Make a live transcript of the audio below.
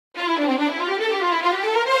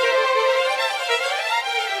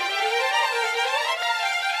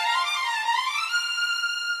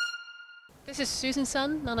is Susan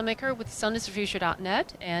Sun Nunamaker with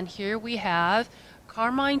sunisthefuture.net, and here we have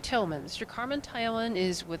Carmine Tilghman. Mr. Carmine Tilghman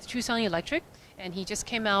is with Tucson Electric, and he just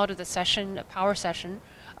came out of the session, a power session,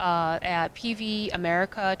 at PV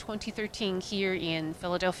America 2013 here in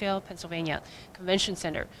Philadelphia, Pennsylvania Convention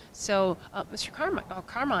Center. So, Mr.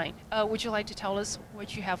 Carmine, would you like to tell us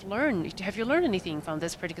what you have learned? Have you learned anything from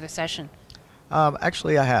this particular session?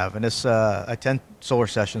 Actually, I have, and I attend solar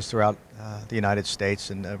sessions throughout the United States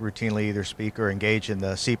and routinely either speak or engage in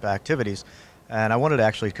the SEPA activities. And I wanted to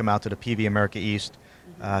actually come out to the PV America East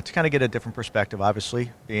to kind of get a different perspective,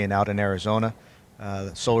 obviously, being out in Arizona.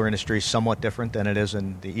 The solar industry is somewhat different than it is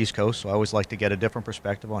in the East Coast, so I always like to get a different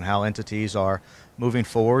perspective on how entities are moving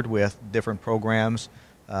forward with different programs,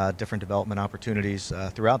 different development opportunities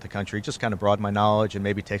throughout the country, just kind of broaden my knowledge and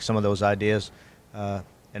maybe take some of those ideas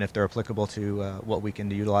and if they're applicable to what we can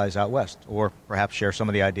utilize out west, or perhaps share some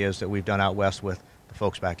of the ideas that we've done out west with the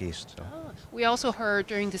folks back east. So. We also heard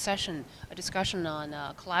during the session a discussion on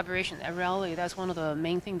collaboration, and really that's one of the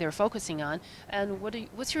main things they're focusing on. And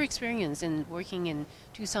what's your experience in working in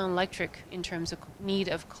Tucson Electric in terms of need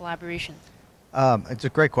of collaboration? It's a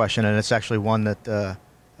great question, and it's actually one that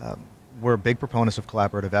we're big proponents of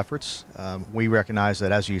collaborative efforts. We recognize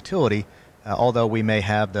that as a utility, although we may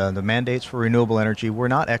have the mandates for renewable energy, we're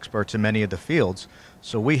not experts in many of the fields.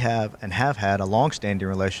 So we have and have had a long-standing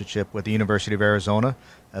relationship with the University of Arizona,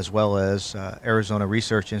 as well as Arizona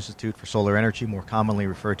Research Institute for Solar Energy, more commonly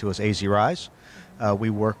referred to as AzRISE. We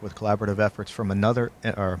work with collaborative efforts from a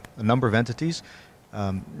number of entities,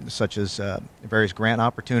 such as various grant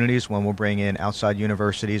opportunities when we'll bring in outside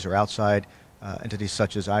universities or outside entities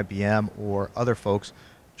such as IBM or other folks.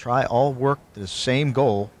 All work the same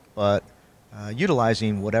goal, but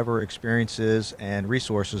utilizing whatever experiences and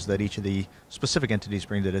resources that each of the specific entities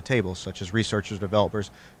bring to the table, such as researchers,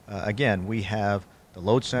 developers. Again, we have the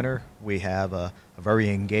load center, we have a very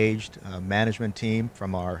engaged management team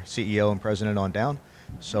from our CEO and president on down.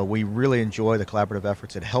 So we really enjoy the collaborative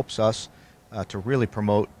efforts. It helps us to really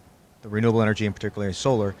promote the renewable energy, and particularly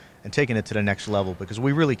solar, and taking it to the next level, because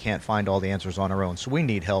we really can't find all the answers on our own. So we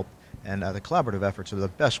need help, and the collaborative efforts are the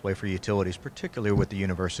best way for utilities, particularly with the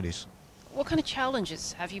universities. What kind of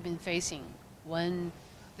challenges have you been facing when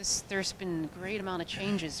there's been a great amount of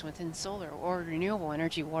changes within solar or renewable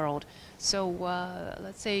energy world? So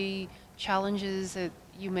let's say challenges that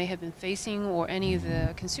you may have been facing or any of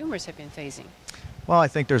the consumers have been facing. Well, I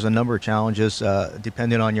think there's a number of challenges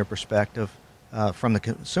depending on your perspective. From the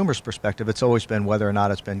consumer's perspective, it's always been whether or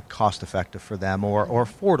not it's been cost effective for them or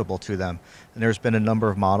affordable to them. And there's been a number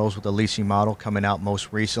of models, with the leasing model coming out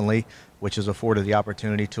most recently, which has afforded the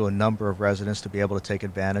opportunity to a number of residents to be able to take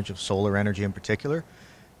advantage of solar energy in particular.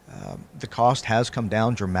 The cost has come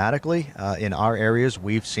down dramatically. In our areas,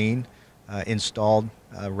 we've seen installed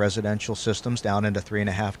residential systems down into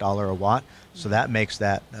 $3.50 a watt. So that makes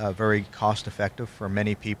that very cost effective for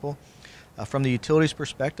many people. From the utilities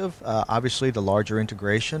perspective, obviously the larger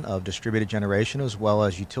integration of distributed generation as well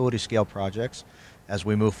as utility scale projects as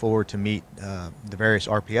we move forward to meet the various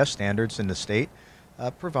RPS standards in the state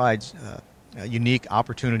provides unique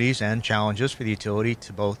opportunities and challenges for the utility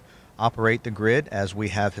to both operate the grid as we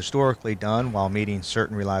have historically done while meeting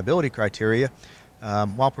certain reliability criteria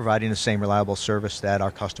while providing the same reliable service that our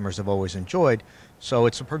customers have always enjoyed. So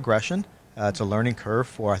it's a progression, it's a learning curve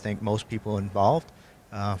for I think most people involved.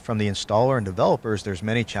 From the installer and developers, there's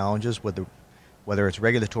many challenges with whether it's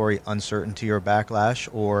regulatory uncertainty or backlash,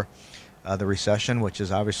 or the recession, which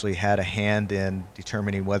has obviously had a hand in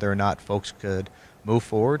determining whether or not folks could move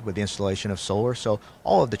forward with the installation of solar. So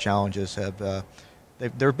all of the challenges there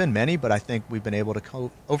have been many, but I think we've been able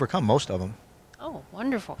to overcome most of them. Oh,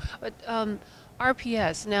 wonderful. But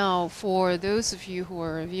RPS, now for those of you who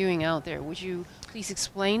are viewing out there, would you please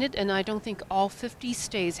explain it? And I don't think all 50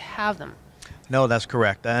 states have them. No, that's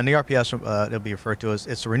correct. And the RPS, it'll be referred to as,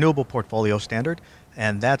 it's a renewable portfolio standard,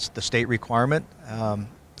 and that's the state requirement.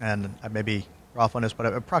 And I may be off on this, but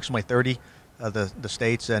approximately 30 of the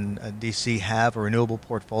states and DC have a renewable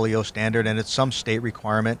portfolio standard, and it's some state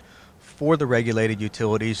requirement for the regulated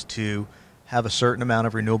utilities to have a certain amount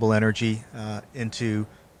of renewable energy into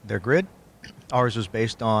their grid. Ours is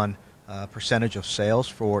based on percentage of sales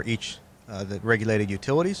for each the regulated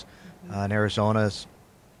utilities. In Arizona is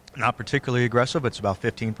not particularly aggressive. It's about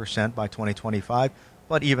 15% by 2025,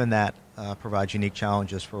 but even that provides unique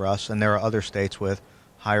challenges for us. And there are other states with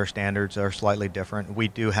higher standards that are slightly different. We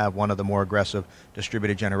do have one of the more aggressive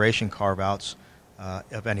distributed generation carve-outs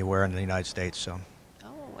of anywhere in the United States. So.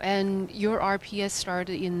 Oh, and your RPS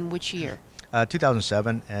started in which year?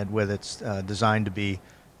 2007, and with its designed to be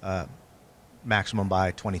maximum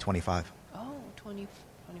by 2025. Oh,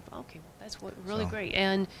 2025. Okay, That's really So. great.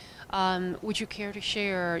 And would you care to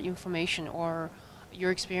share information or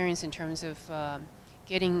your experience in terms of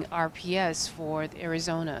getting RPS for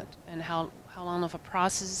Arizona, and how long of a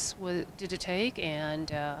process did it take,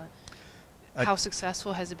 and how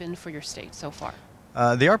successful has it been for your state so far?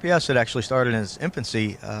 The RPS had actually started in its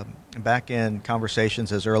infancy back in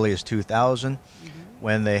conversations as early as 2000,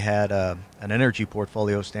 when they had an energy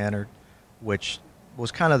portfolio standard, which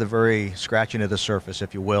was kind of the very scratching of the surface,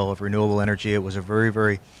 if you will, of renewable energy. It was a very,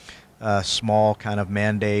 very small kind of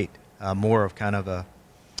mandate, more of kind of a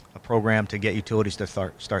program to get utilities to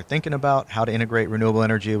start thinking about how to integrate renewable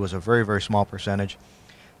energy. It was a very, very small percentage.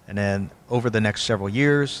 And then over the next several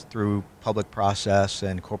years, through public process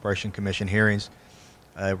and corporation commission hearings,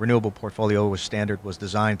 renewable portfolio standard was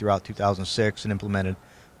designed throughout 2006 and implemented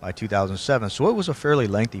by 2007. So it was a fairly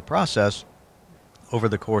lengthy process over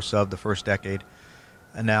the course of the first decade.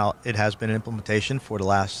 And now it has been in implementation for the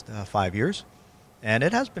last 5 years. And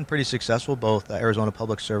it has been pretty successful. Both Arizona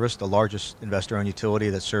Public Service, the largest investor-owned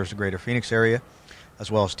utility that serves the greater Phoenix area,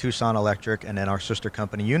 as well as Tucson Electric, and then our sister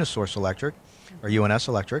company UniSource Electric, or UNS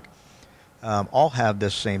Electric, all have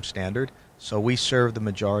this same standard. So we serve the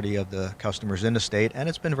majority of the customers in the state, and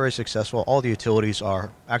it's been very successful. All the utilities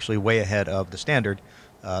are actually way ahead of the standard,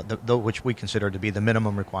 which we consider to be the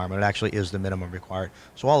minimum requirement. It actually is the minimum required.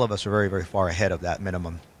 So all of us are very, very far ahead of that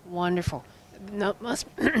minimum. Wonderful. That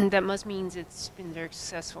must means it's been very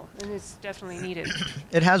successful, and it's definitely needed.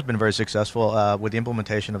 It has been very successful with the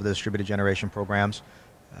implementation of the distributed generation programs,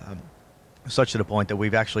 such to the point that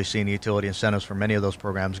we've actually seen the utility incentives for many of those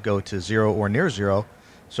programs go to zero or near zero.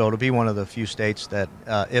 So it'll be one of the few states that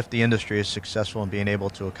if the industry is successful in being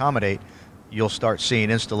able to accommodate, you'll start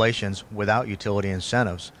seeing installations without utility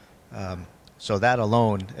incentives. So that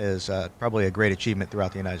alone is probably a great achievement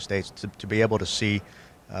throughout the United States, to be able to see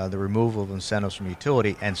the removal of incentives from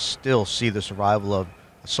utility and still see the survival of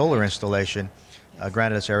a solar installation.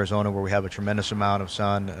 Granted, it's Arizona, where we have a tremendous amount of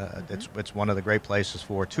sun. It's one of the great places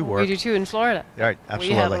to work. We do too in Florida. Right,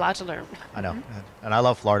 absolutely. We have a lot to learn. I know, and I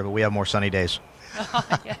love Florida, but we have more sunny days.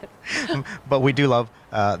 Yes. But we do love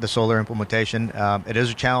the solar implementation. It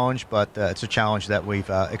is a challenge, but it's a challenge that we've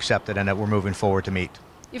accepted and that we're moving forward to meet.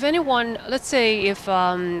 If anyone, let's say if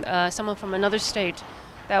someone from another state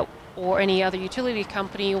or any other utility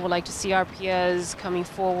company would like to see RPS coming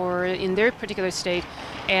forward in their particular state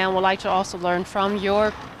and would like to also learn from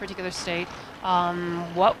your particular state,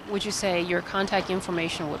 what would you say your contact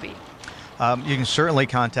information would be? You can certainly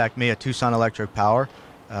contact me at Tucson Electric Power,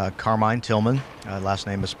 Carmine Tilghman. Last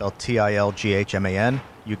name is spelled Tilghman.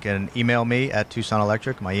 You can email me at Tucson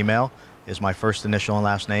Electric. My email is my first initial and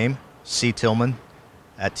last name,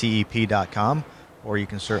 ctilghman@tep.com, or you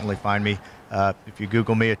can certainly find me. If you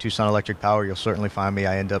Google me at Tucson Electric Power, you'll certainly find me.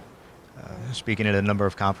 I end up speaking at a number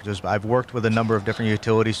of conferences. But I've worked with a number of different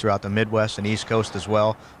utilities throughout the Midwest and East Coast as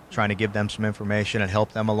well, trying to give them some information and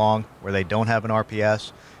help them along where they don't have an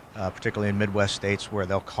RPS, particularly in Midwest states where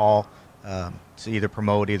they'll call to either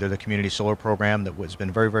promote either the community solar program that has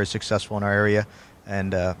been very, very successful in our area.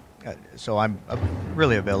 And so I'm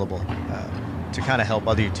really available to kind of help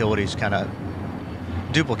other utilities kind of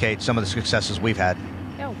duplicate some of the successes we've had.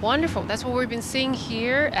 Yeah, wonderful. That's what we've been seeing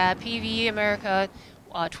here at PV America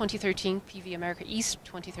 2013, PV America East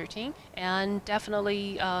 2013, and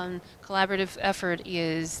definitely collaborative effort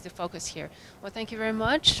is the focus here. Well, thank you very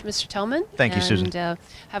much, Mr. Tilghman. Thank you, Susan. And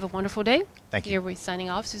have a wonderful day. Thank you. Here we're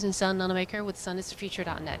signing off. Susan Sun Nunamaker with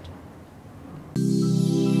sunisthefuture.net.